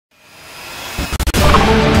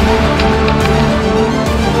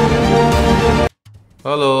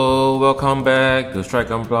Hello, welcome back to Strike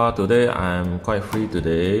Gunpla. Today I'm quite free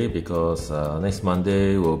today because next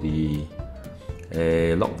Monday will be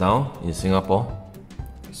a lockdown in Singapore.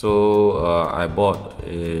 So I bought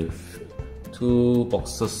two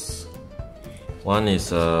boxes. One is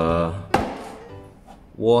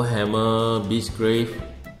Warhammer Beastgrave,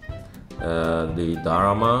 the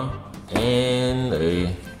Diorama, and a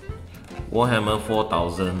Warhammer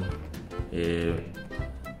 4000.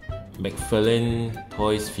 McFarlane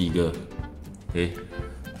Toys figure. Okay,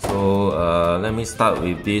 so let me start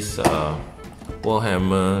with this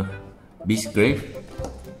Warhammer Beastgrave.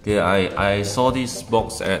 Okay, I saw this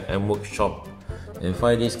box at M Workshop and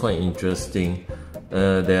find this quite interesting.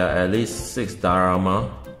 There are at least 6 diorama.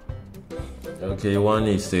 Okay, one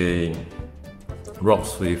is a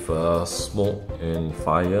rocks with smoke and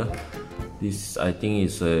fire. This I think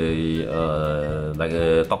is a like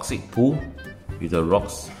a toxic pool with the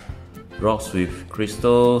rocks with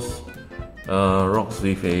crystals, rocks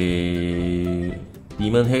with a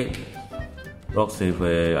demon head, rocks with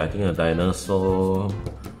I think a dinosaur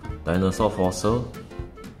fossil,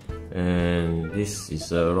 and this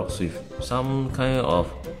is rocks with some kind of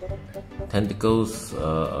tentacles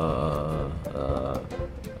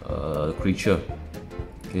creature.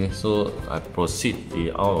 Okay, so I proceed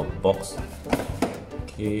out of box.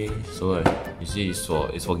 Okay, so you see it's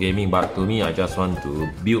for gaming, but to me I just want to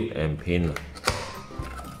build and paint.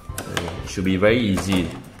 It should be very easy.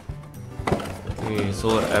 Okay,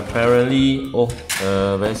 so apparently,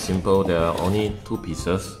 very simple. There are only 2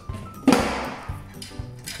 pieces.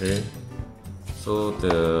 Okay, so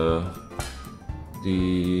the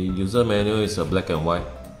user manual is a black and white,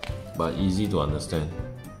 but easy to understand.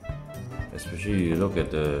 Especially you look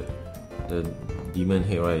at the demon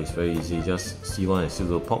head, right? It's very easy. Just see one and see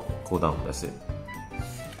the pop, go down. That's it.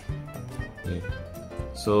 Okay.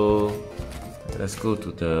 So let's go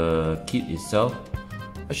to the kit itself.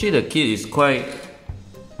 Actually, the kit is quite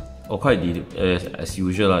as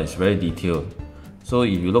usual. It's very detailed. So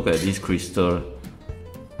if you look at this crystal,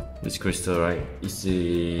 right? It's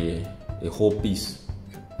a whole piece.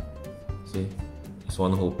 See, it's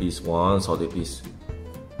one whole piece, one solid piece.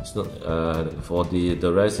 It's not for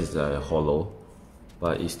the rest is hollow,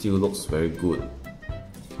 but it still looks very good.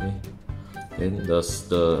 Okay, then the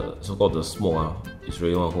so-called the smoke is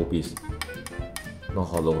really one whole piece, not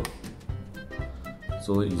hollow.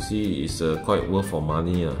 So you see, it's quite worth for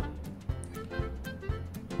money.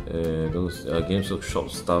 Those Games Workshop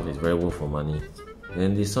stuff is very worth for money.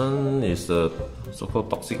 And this one is the so-called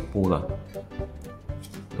toxic pool.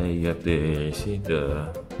 Then you have see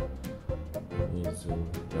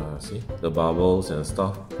the bubbles and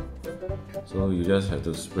stuff. So you just have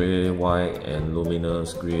to spray white and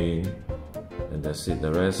luminous green, and that's it.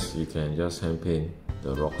 The rest you can just hand paint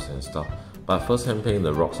the rocks and stuff. But first hand paint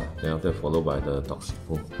the rocks, then after followed by the toxic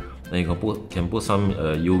pool. Then you can put some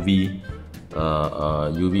UV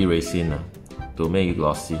resin to make it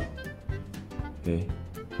glossy. Okay.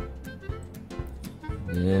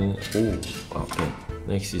 Then okay.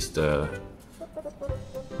 Next is the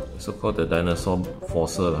so-called the dinosaur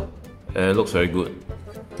fossil. It looks very good.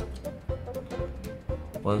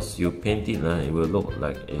 Once you paint it, it will look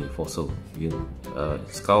like a fossil.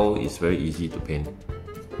 Skull is very easy to paint.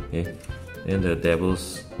 Okay, then the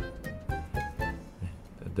devil's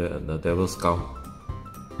skull.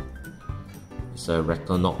 It's a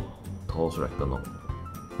Rectonaut, Thor's Rectonaut.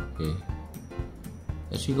 Okay,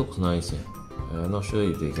 actually looks nice. I'm not sure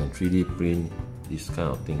if they can 3D print this kind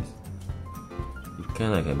of things. If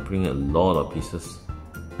can, I can print a lot of pieces.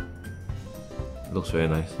 Looks very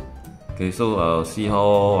nice. Okay, so I'll see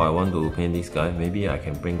how I want to paint this guy. Maybe I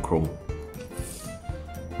can bring chrome.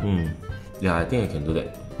 Yeah, I think I can do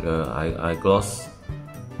that. I glossed.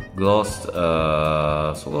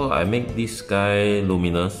 So I make this guy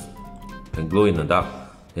luminous and glow in the dark.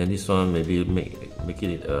 Then this one maybe make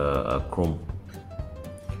it a chrome.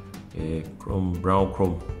 Brown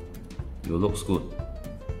chrome. It looks good.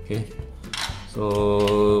 Okay.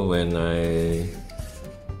 So when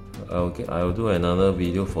I'll do another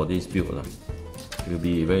video for this build. It will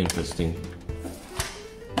be very interesting.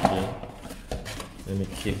 Okay. Let me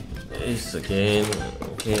keep this again.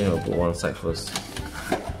 Okay, I'll put one side first.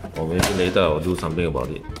 Or maybe later I'll do something about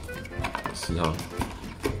it. Let's see how.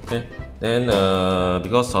 Okay. Then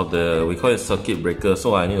because of we call it circuit breaker,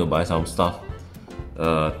 so I need to buy some stuff.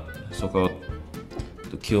 So-called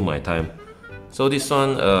to kill my time. So this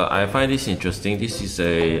one, I find this interesting. This is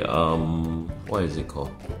a what is it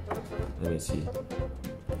called? Let me see.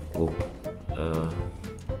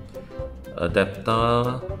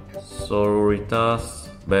 Adapta Sororitas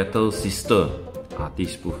Battle Sister.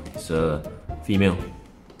 This book is a female.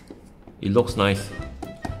 It looks nice.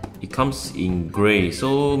 It comes in gray,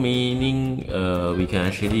 so meaning we can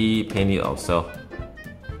actually paint it ourselves.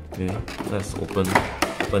 Okay, let's open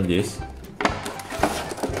this.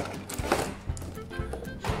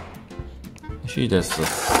 Actually, there's a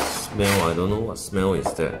smell. I don't know what smell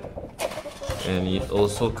is that. And it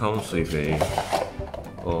also comes with a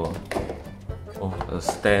a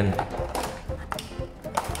stand.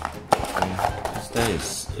 Okay, the stand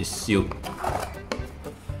is sealed.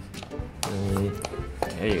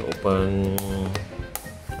 Okay, open.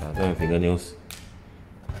 I don't have fingernails.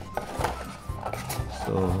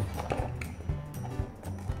 So.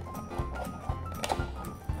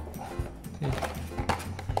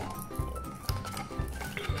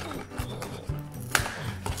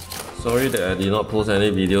 Sorry that I did not post any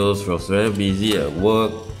videos. I was very busy at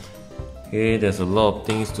work. Okay, there's a lot of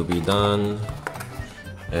things to be done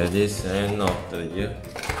at this end of the year.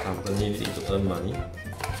 Company need to earn money.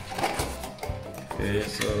 Okay,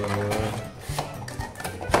 so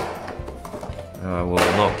I will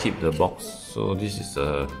not keep the box. So this is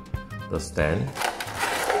the stand.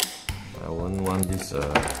 I won't want this.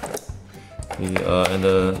 And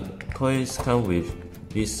the toys come with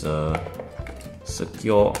this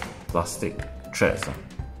secure plastic threads.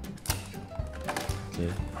 Okay,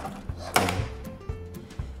 so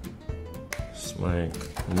it's my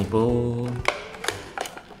nipple.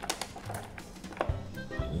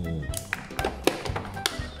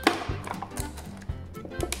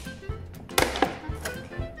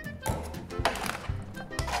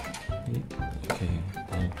 Okay,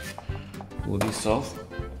 then pull this off.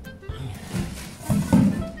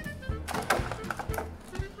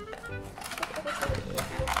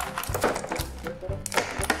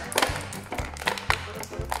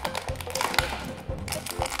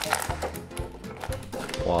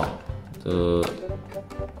 Wow, the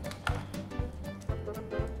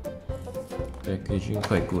packaging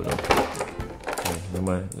quite good. Okay, never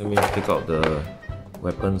mind. Let me take out the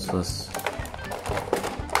weapons first.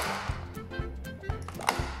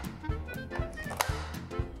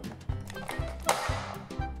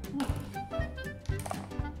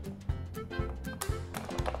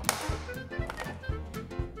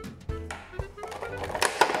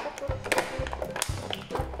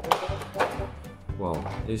 Wow,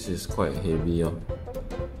 this is quite heavy.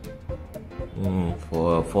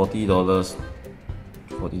 For a $40,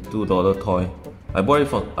 $42 toy. I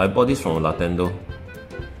bought this from Latendo.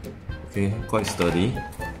 Okay, quite sturdy.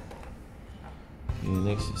 Okay,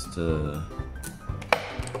 next is the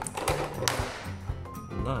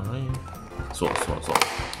knife. Sword,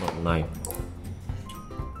 not knife.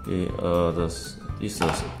 Okay, this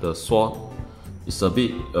is the sword. It's a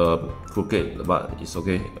bit crooked, but it's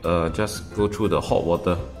okay. Just go through the hot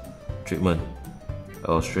water treatment.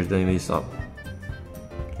 I'll straighten this up.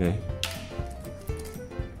 Okay.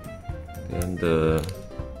 Then the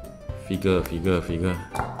figure.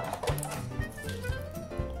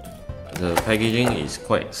 The packaging is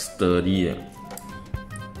quite sturdy.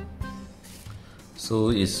 So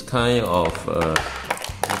it's kind of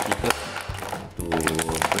difficult to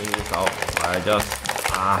bring this out. I just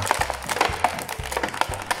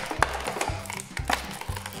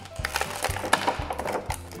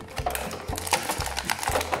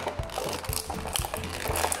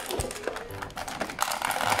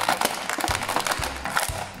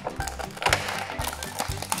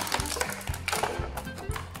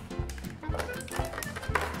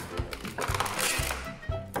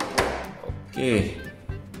okay.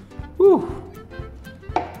 Whew.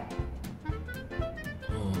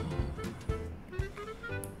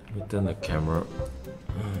 Let me turn the camera.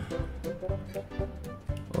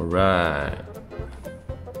 Alright.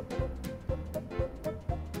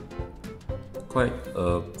 Quite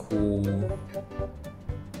a cool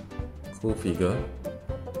figure.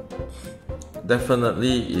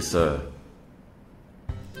 Definitely is a.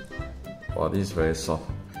 Wow, this is very soft.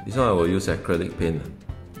 This one I will use acrylic paint.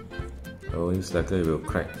 I will use likely it will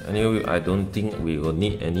crack. Anyway, I don't think we will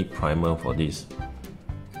need any primer for this.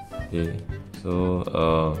 Okay, so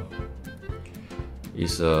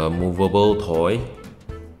it's a movable toy.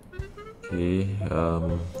 Okay,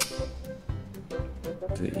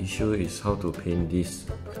 the issue is how to paint this,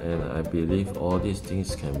 and I believe all these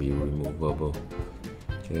things can be removable.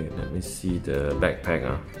 Okay, let me see the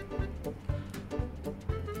backpack.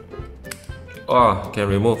 Can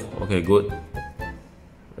remove. Okay, good.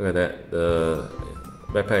 Look at that. The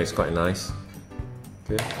backpack is quite nice.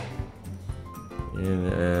 Okay.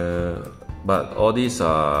 And, but all these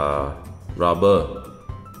are rubber,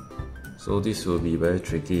 so this will be very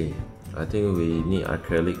tricky. I think we need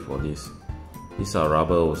acrylic for this. These are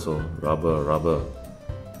rubber also, rubber.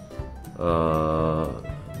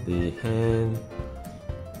 The hand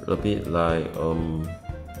a bit like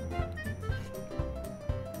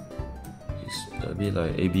it's a bit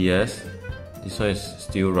like ABS. This one is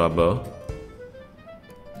still rubber.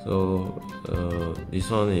 So this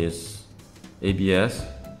one is ABS.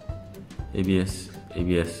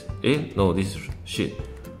 No, this shit.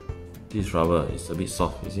 This rubber is a bit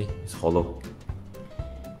soft. You see, it's hollow.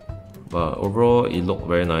 But overall, it looked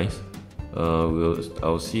very nice.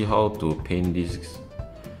 I'll see how to paint this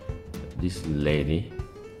lady.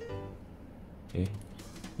 Okay,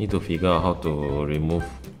 need to figure out how to remove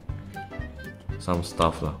some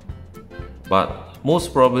stuff lah. But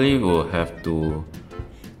most probably we'll have to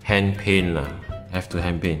hand paint lah. Have to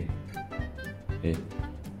hand paint. Okay,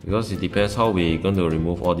 because it depends how we're going to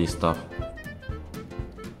remove all this stuff.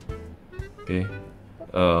 Okay,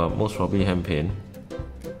 most probably hand paint.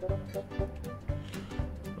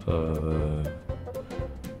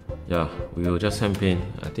 Yeah, we will just hand paint.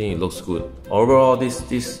 I think it looks good. Overall,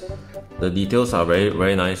 the details are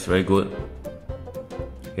very nice, very good.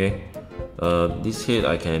 Okay, this head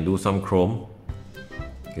I can do some chrome.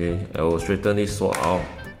 Okay, I will straighten this sword out.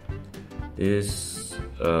 This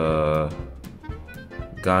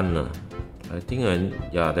gun, I think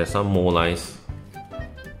yeah, there's some more lines.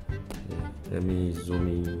 Let me zoom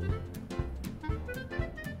in.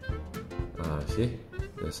 See,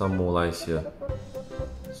 there's some more lines here.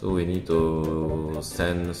 So we need to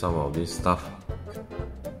sand some of this stuff.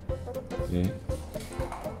 Okay.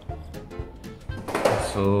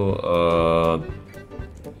 So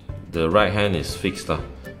the right hand is fixed.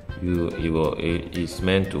 It's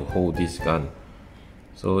meant to hold this gun.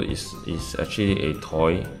 So it's actually a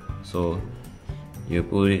toy. So you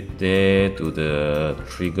put it there to the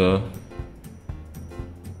trigger.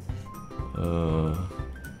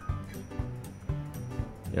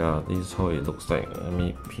 Yeah, this is how it looks like. Let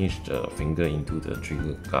me pinch the finger into the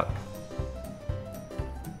trigger guard.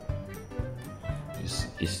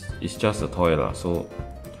 It's just a toy lah. So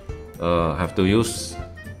have to use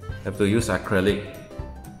acrylic,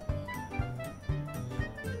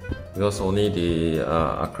 because only the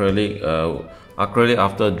acrylic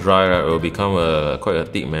after dry, right, will become quite a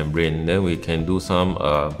thick membrane. Then we can do some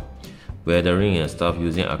weathering and stuff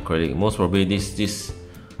using acrylic. Most probably this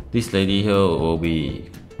lady here will be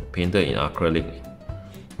painted in acrylic,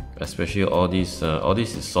 especially all this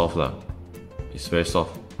is soft lah. It's very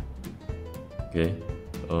soft. Okay,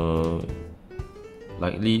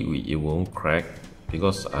 likely it won't crack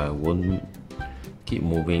because I won't keep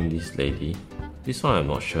moving this lady. This one I'm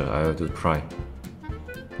not sure. I have to try.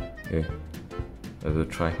 Okay, I have to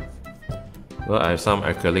try. Well, I have some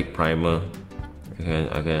acrylic primer.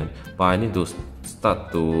 I can, but I need to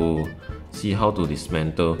start to see how to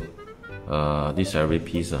dismantle this every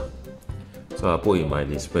piece. So I'll put in my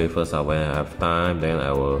display first. When I have time, then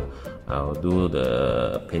I'll do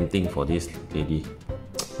the painting for this lady.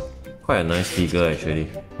 Quite a nice figure actually.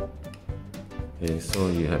 Okay, so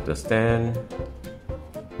you have the stand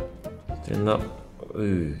up.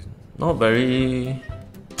 Not very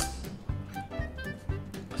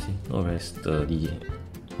sturdy.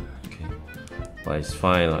 Okay, but it's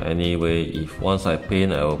fine anyway. If once I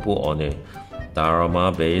paint, I will put on a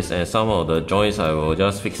diorama base, and some of the joints I will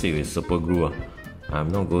just fix it with super glue. I'm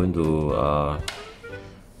not going to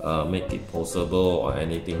make it poseable or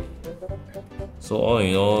anything. So all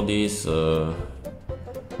in all, this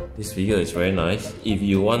figure is very nice. If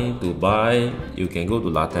you want to buy, you can go to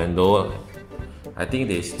Latendo. I think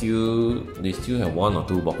they still have 1 or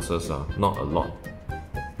 2 boxes, not a lot.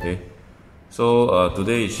 Okay, so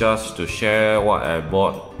today is just to share what I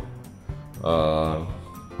bought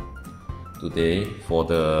today for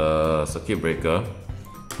the circuit breaker,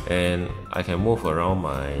 and I can move around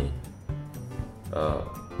my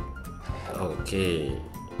okay,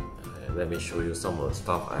 let me show you some of the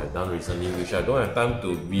stuff I've done recently, which I don't have time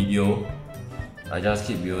to video. I just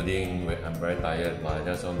keep building. I'm very tired, but I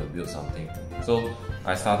just want to build something. So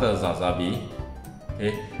I started Zazabi.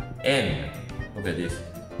 Okay, and look at this.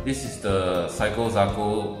 This is the Psycho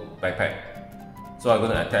Zaku backpack. So I'm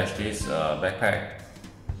going to attach this backpack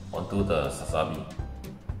onto the Sasabi.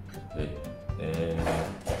 Okay, and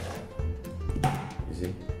you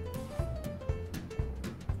see,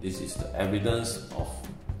 this is the evidence of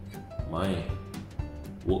my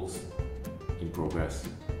works in progress.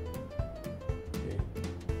 Okay,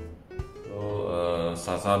 so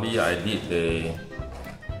Sasabi, I did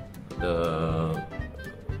the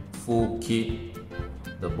full kit,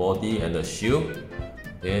 the body and the shield.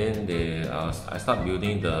 Then I start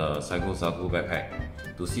building the Psycho Zaku backpack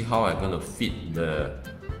to see how I'm gonna fit the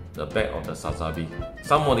the back of the Sazabi.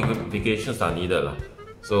 Some modifications are needed lah.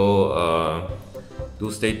 So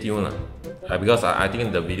do stay tuned lah. Because I think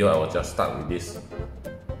in the video I will just start with this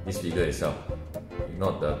figure itself. If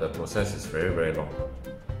not, the process is very long.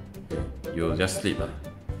 Okay. You'll just sleep lah.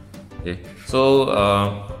 Okay. So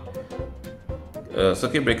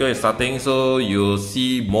circuit breaker is starting, so you'll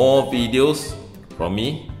see more videos from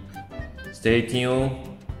me. Stay tuned,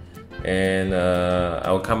 and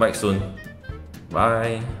I will come back soon.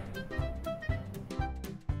 Bye.